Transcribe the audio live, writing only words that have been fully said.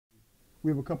We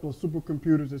have a couple of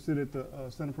supercomputers that sit at the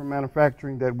Center for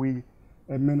Manufacturing that we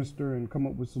administer and come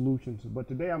up with solutions. But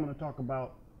today I'm going to talk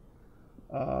about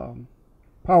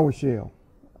PowerShell.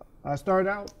 I start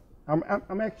out, I'm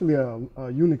actually a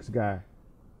Unix guy.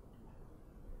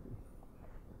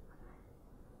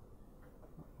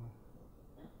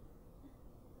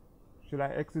 Should I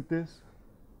exit this?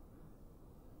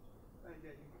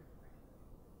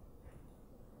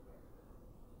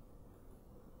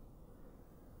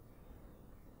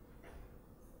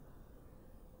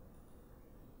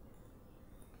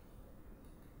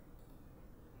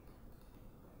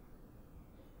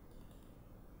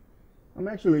 I'm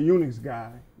actually a Unix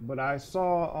guy, but I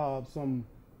saw some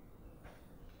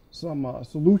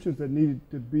solutions that needed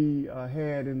to be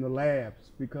had in the labs,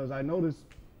 because I noticed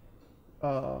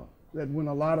that when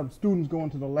a lot of students go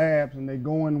into the labs and they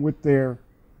go in with their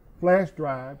flash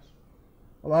drives,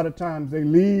 a lot of times they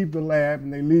leave the lab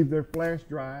and they leave their flash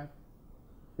drive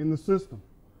in the system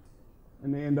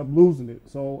and they end up losing it.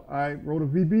 So I wrote a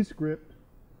VB script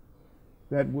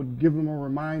that would give them a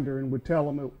reminder and would tell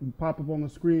them, it would pop up on the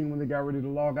screen when they got ready to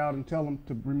log out and tell them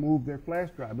to remove their flash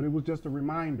drive. But it was just a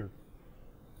reminder.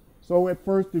 So at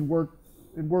first it worked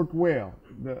well.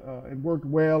 It worked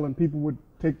well, and people would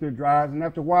take their drives, and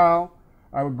after a while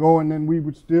I would go, and then we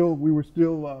were still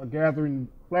gathering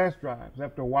flash drives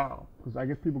after a while, because I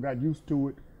guess people got used to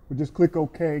it. Would just click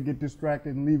OK, get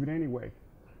distracted, and leave it anyway.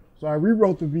 So I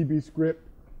rewrote the VB script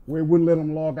where it wouldn't let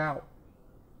them log out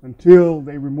until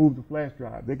they removed the flash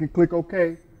drive. They could click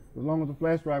OK. As long as the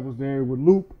flash drive was there, it would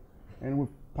loop and it would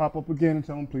pop up again and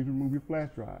tell them, please remove your flash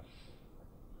drive.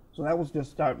 So that was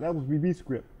that was VB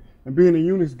script. And being a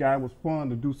Unix guy, it was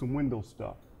fun to do some Windows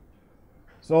stuff.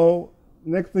 So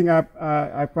next thing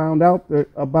I found out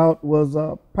about was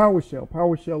PowerShell.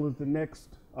 PowerShell is the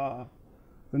next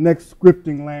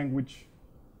scripting language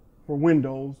for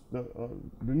Windows, the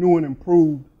new and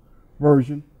improved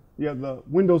version. Yeah, the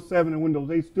Windows 7 and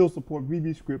Windows 8 still support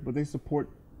VB script, but they support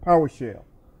PowerShell.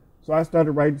 So I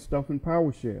started writing stuff in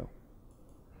PowerShell.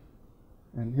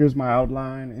 And here's my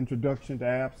outline: introduction to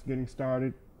apps, getting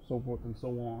started, so forth and so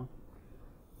on.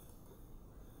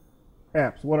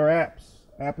 Apps. What are apps?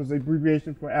 App is an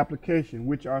abbreviation for application,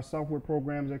 which are software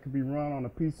programs that can be run on a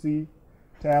PC,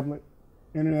 tablet,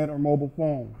 internet, or mobile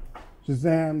phone.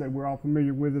 Shazam, that we're all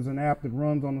familiar with, is an app that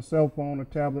runs on a cell phone or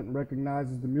tablet and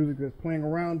recognizes the music that's playing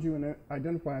around you and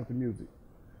identifies the music.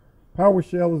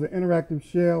 PowerShell is an interactive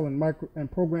shell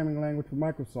and programming language for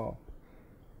Microsoft.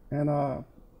 And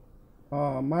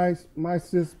my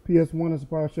Sys PS1 is a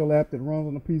PowerShell app that runs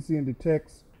on a PC and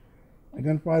detects,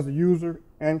 identifies the user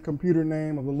and computer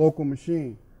name of the local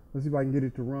machine. Let's see if I can get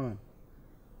it to run.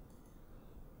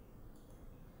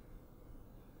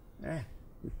 It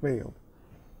failed.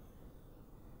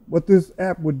 What this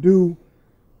app would do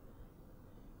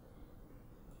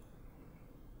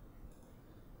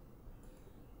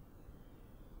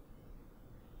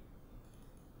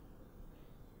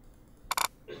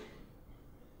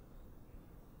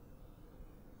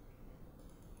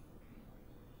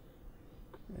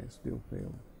it still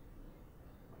failed.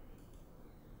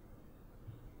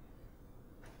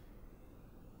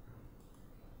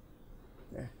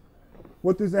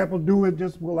 What this app will do, it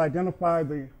just will identify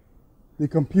the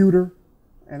computer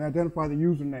and identify the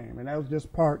username, and that's just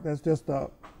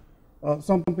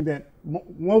something that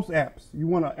most apps, you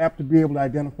want an app to be able to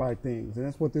identify things, and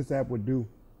that's what this app would do.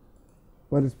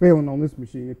 But it's failing on this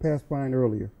machine. It passed fine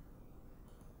earlier.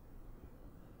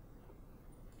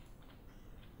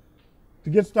 To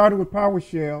get started with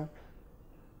PowerShell,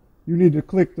 you need to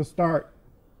click the start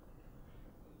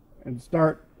and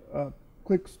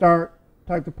click start,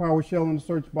 type the PowerShell in the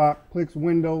search box, clicks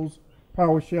Windows,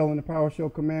 PowerShell in the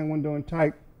PowerShell command window, and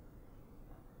type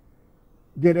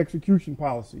get execution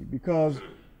policy, because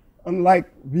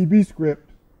unlike VB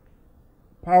script,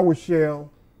 PowerShell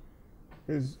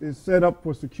is set up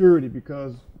for security,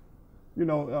 because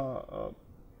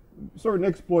certain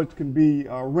exploits can be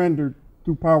rendered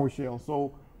through PowerShell.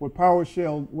 So with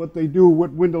PowerShell, what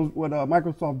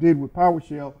Microsoft did with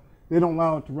PowerShell, they don't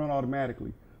allow it to run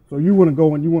automatically. So you want to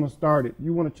go and you want to start it.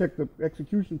 You want to check the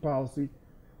execution policy,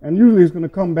 and usually it's going to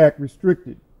come back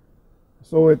restricted.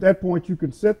 So at that point, you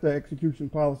can set the execution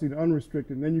policy to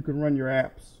unrestricted, and then you can run your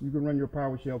apps. You can run your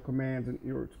PowerShell commands and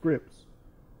your scripts.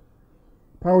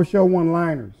 PowerShell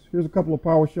one-liners. Here's a couple of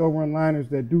PowerShell one-liners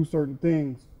that do certain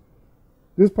things.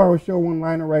 This PowerShell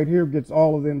one-liner right here gets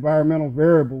all of the environmental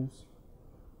variables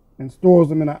and stores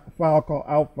them in a file called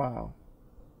outfile.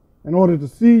 In order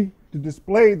to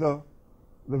display the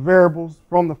variables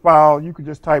from the file, you could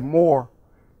just type more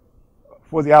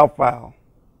for the outfile.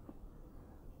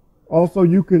 Also,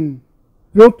 you can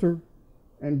filter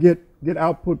and get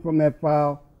output from that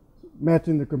file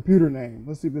matching the computer name.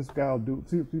 Let's see if this guy will do.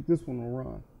 See if this one will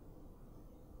run.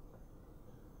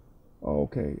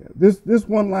 Okay, this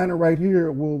one-liner right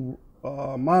here will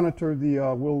monitor the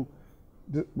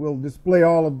will display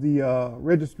all of the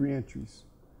registry entries.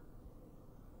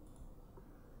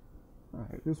 All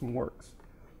right, this one works.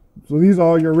 So these are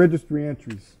all your registry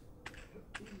entries.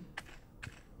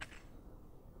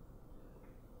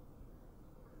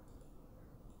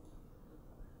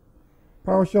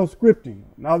 PowerShell scripting.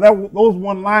 Now those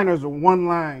one-liners are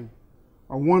one-line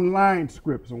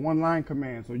scripts or one-line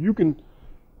commands. So you can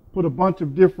put a bunch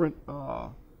of different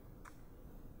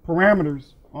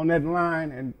parameters on that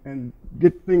line and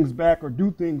get things back or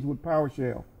do things with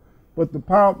PowerShell. But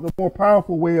the more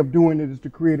powerful way of doing it is to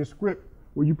create a script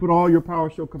where you put all your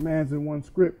PowerShell commands in one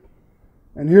script.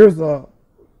 And here's in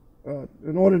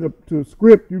order to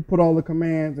script, you put all the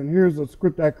commands, and here's a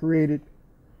script I created,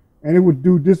 and it would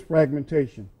do disk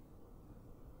fragmentation.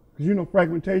 Because you know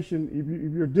fragmentation,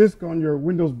 if your disk on your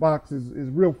Windows box is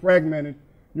real fragmented,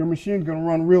 your machine's going to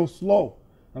run real slow.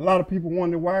 And a lot of people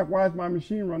wonder, why is my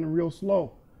machine running real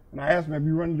slow? And I asked them, have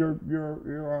you run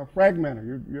your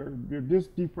fragmenter, your disk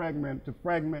defragment to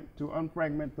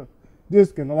unfragment the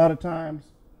disk? And a lot of times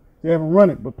they haven't run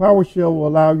it. But PowerShell will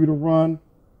allow you to run.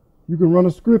 You can run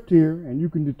a script here, and you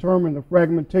can determine the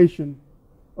fragmentation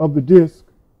of the disk.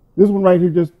 This one right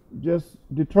here just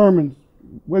determines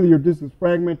whether your disk is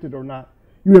fragmented or not.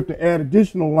 You have to add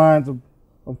additional lines of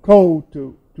code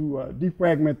to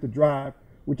defragment the drive,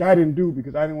 which I didn't do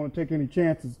because I didn't want to take any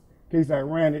chances in case I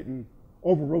ran it and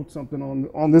overwrote something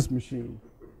on this machine.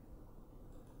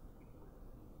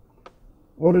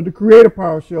 In order to create a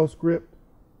PowerShell script,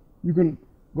 you can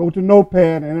go to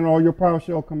Notepad and enter all your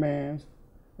PowerShell commands,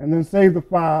 and then save the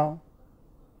file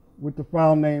with the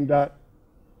file name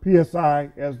 .psi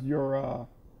as your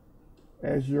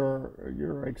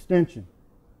extension.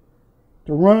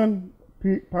 To run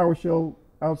PowerShell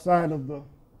outside of the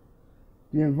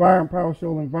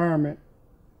PowerShell environment,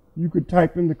 you could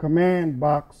type in the command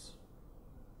box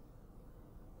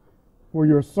for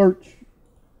your search.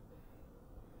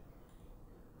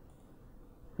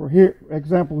 For here,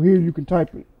 example here, you can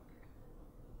type it.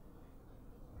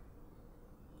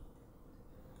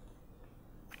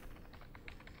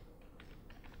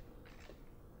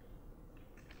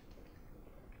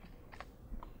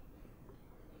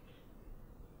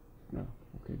 No,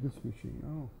 okay, this machine.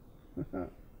 Oh.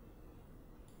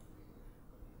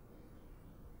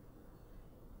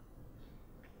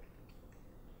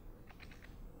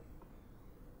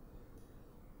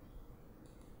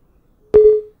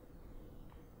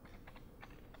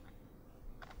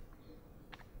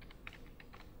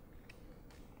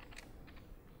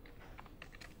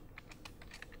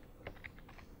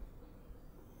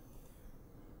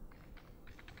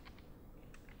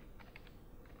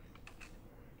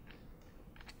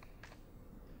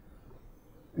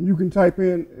 And you can type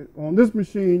in, on this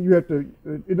machine, you have to,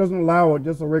 it doesn't allow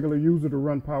just a regular user to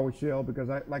run PowerShell because,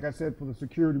 like I said, for the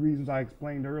security reasons I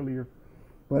explained earlier.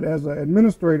 But as an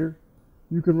administrator,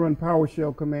 you can run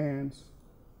PowerShell commands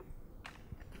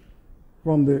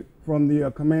from the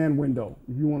command window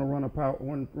if you want to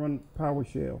run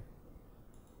PowerShell.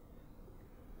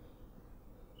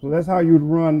 So that's how you'd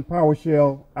run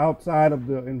PowerShell outside of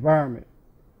the environment.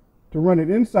 To run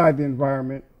it inside the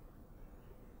environment,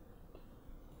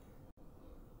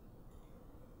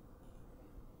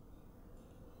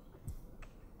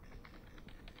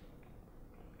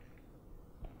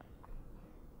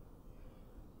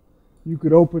 you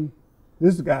could open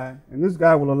this guy, and this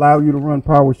guy will allow you to run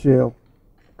PowerShell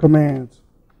commands.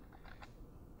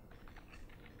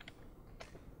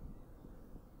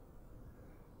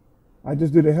 I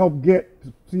just did a help get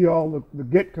to see all the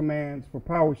get commands for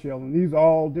PowerShell, and these are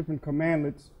all different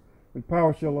commandlets that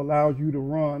PowerShell allows you to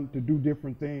run to do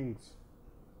different things.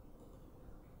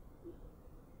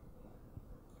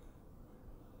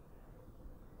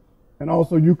 And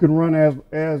also you can run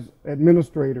as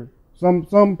administrator. Some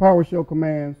PowerShell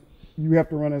commands you have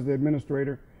to run as the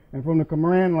administrator, and from the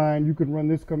command line you can run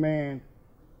this command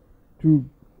to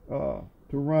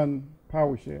run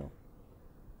PowerShell.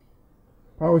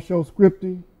 PowerShell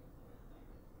scripting,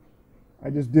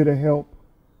 I just did a help.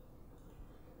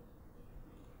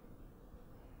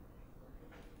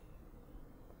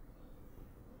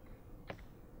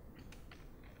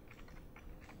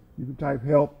 You can type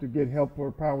help to get help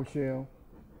for PowerShell.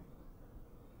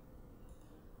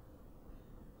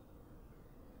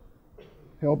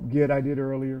 Help get I did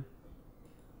earlier.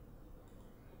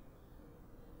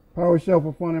 PowerShell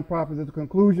for fun and profit. The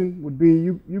conclusion would be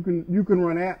you can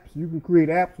run apps. You can create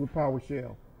apps with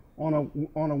PowerShell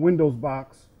on a Windows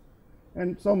box,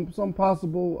 and some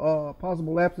possible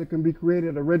apps that can be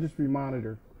created. A registry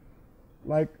monitor,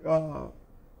 like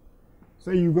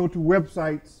say you go to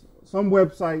websites. Some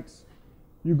websites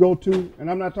you go to, and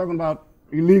I'm not talking about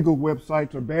illegal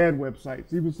websites or bad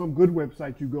websites. Even some good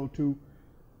websites you go to,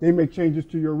 they make changes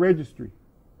to your registry.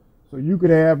 So you could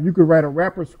write a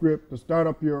wrapper script to start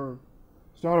up your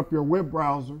web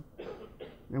browser,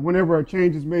 and whenever a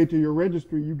change is made to your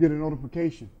registry, you get a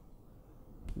notification.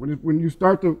 When you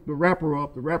start the wrapper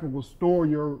up, the wrapper will store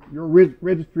your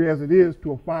registry as it is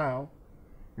to a file,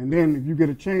 and then if you get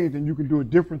a change, then you can do a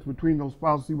difference between those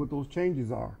files, see what those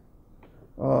changes are.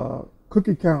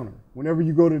 Cookie counter. Whenever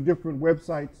you go to different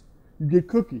websites, you get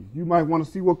cookies. You might want to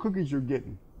see what cookies you're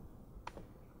getting.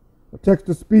 A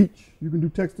text-to-speech. You can do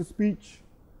text-to-speech.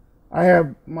 I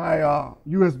have my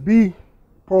USB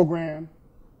program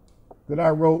that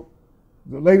I wrote.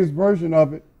 The latest version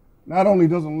of it not only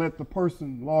doesn't let the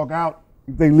person log out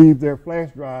if they leave their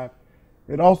flash drive,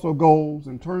 it also goes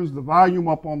and turns the volume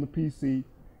up on the PC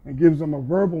and gives them a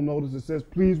verbal notice that says,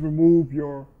 please remove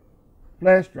your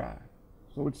flash drive.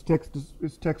 So it's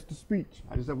text-to-speech.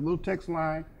 I just have a little text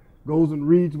line, goes and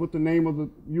reads what the name of the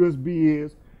USB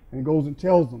is, and goes and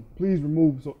tells them, please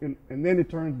remove. And then it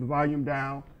turns the volume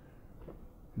down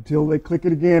until they click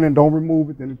it again and don't remove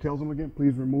it. Then it tells them again,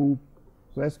 please remove.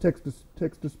 So that's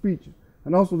text-to-speech.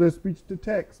 And also there's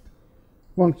speech-to-text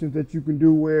functions that you can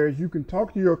do, whereas you can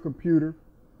talk to your computer,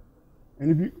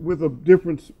 and if you, with a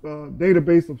different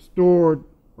database of stored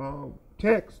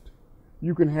text,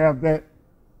 you can have that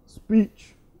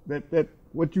speech, that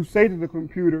what you say to the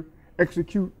computer,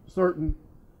 execute certain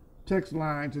text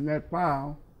lines in that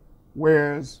file,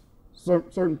 whereas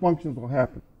certain functions will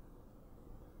happen.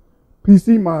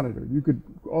 PC monitor. You could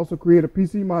also create a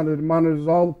PC monitor that monitors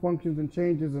all the functions and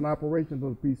changes and operations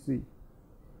of the PC.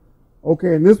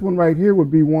 Okay, and this one right here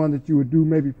would be one that you would do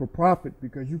maybe for profit,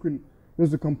 because you can,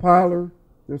 there's a compiler,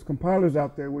 there's compilers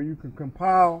out there where you can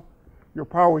compile your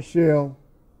PowerShell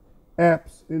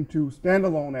apps into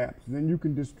standalone apps, and then you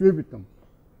can distribute them.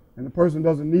 And the person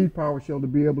doesn't need PowerShell to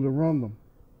be able to run them.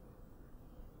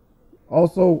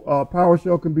 Also,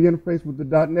 PowerShell can be interfaced with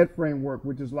the .NET framework,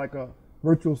 which is like a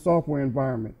virtual software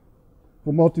environment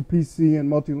for multi-PC and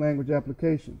multi-language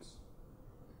applications.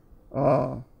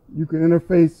 You can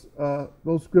interface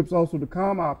those scripts also to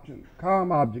COM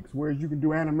objects, whereas you can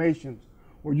do animations,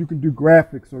 or you can do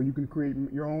graphics, or you can create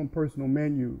your own personal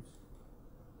menus.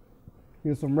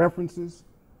 Here's some references,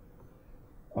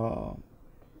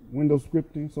 Windows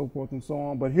scripting, so forth and so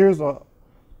on. But here's a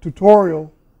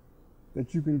tutorial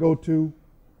that you can go to,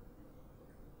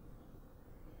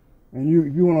 and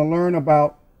if you want to learn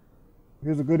about,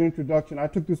 here's a good introduction. I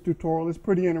took this tutorial. It's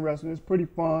pretty interesting. It's pretty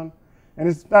fun, and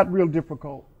it's not real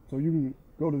difficult. So you can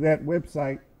go to that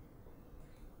website,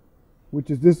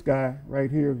 which is this guy right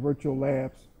here, Virtual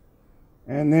Labs.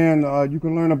 And then you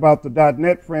can learn about the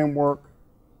 .NET framework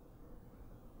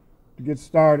to get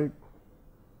started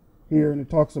here, and it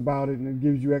talks about it, and it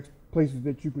gives you places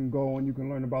that you can go and you can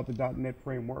learn about the .NET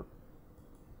framework.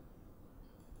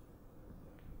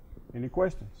 Any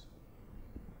questions?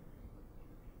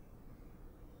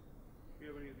 Do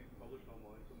you have any of these published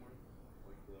online somewhere,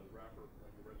 like the wrapper,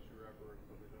 like the registry wrapper and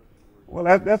something like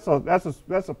that? Well,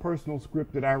 that's a personal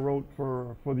script that I wrote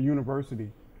for the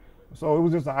university. So it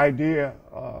was just an idea,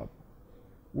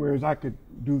 whereas I could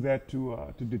do that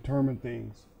to determine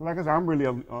things. Like I said, I'm really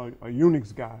a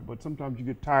Unix guy, but sometimes you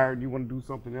get tired and you want to do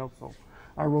something else. So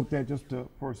I wrote that just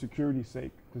for security's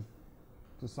sake, to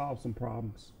solve some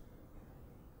problems.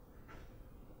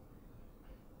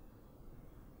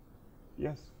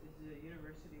 Yes? Is the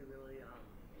university really,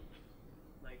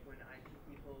 like when IT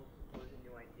people propose a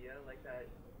new idea like that,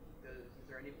 is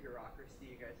there any bureaucracy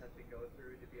you guys have to go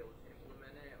through to be able to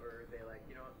implement it, or are they like,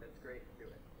 you know what, that's great, do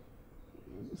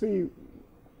it? See,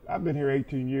 I've been here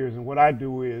 18 years, and what I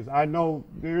do is, I know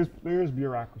there's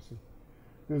bureaucracy.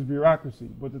 There's bureaucracy,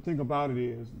 but the thing about it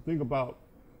is,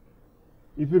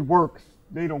 if it works,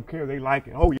 they don't care, they like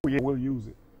it. Oh yeah, we'll use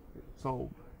it.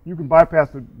 So you can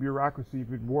bypass the bureaucracy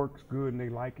if it works good and they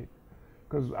like it.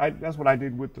 Because that's what I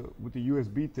did with the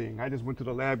USB thing. I just went to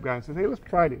the lab guy and said, hey, let's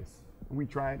try this. And we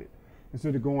tried it.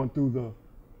 Instead of going through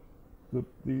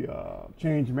the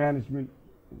change management,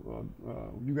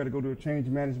 you got to go to a change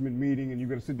management meeting, and you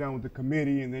got to sit down with the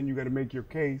committee, and then you got to make your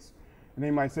case. And they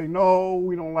might say, no,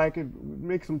 we don't like it.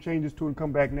 Make some changes to it and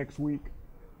come back next week.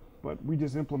 But we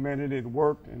just implemented it,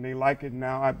 worked, and they like it.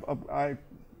 Now I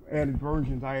added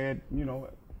versions. I add,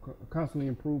 constantly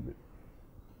improve it.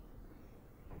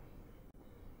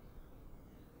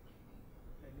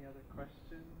 Any other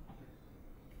questions?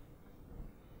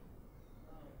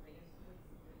 Like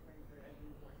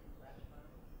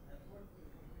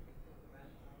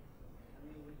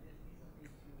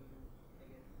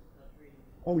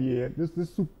Oh yeah,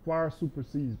 this far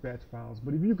supersedes batch files.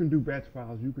 But if you can do batch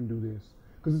files, you can do this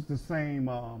because it's the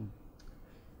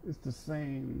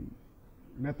same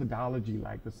methodology,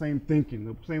 like the same thinking,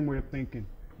 the same way of thinking.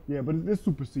 Yeah, but this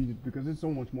supersedes it because it's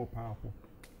so much more powerful.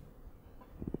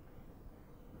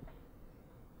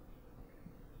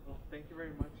 Well, thank you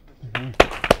very much, Mr. Mhm.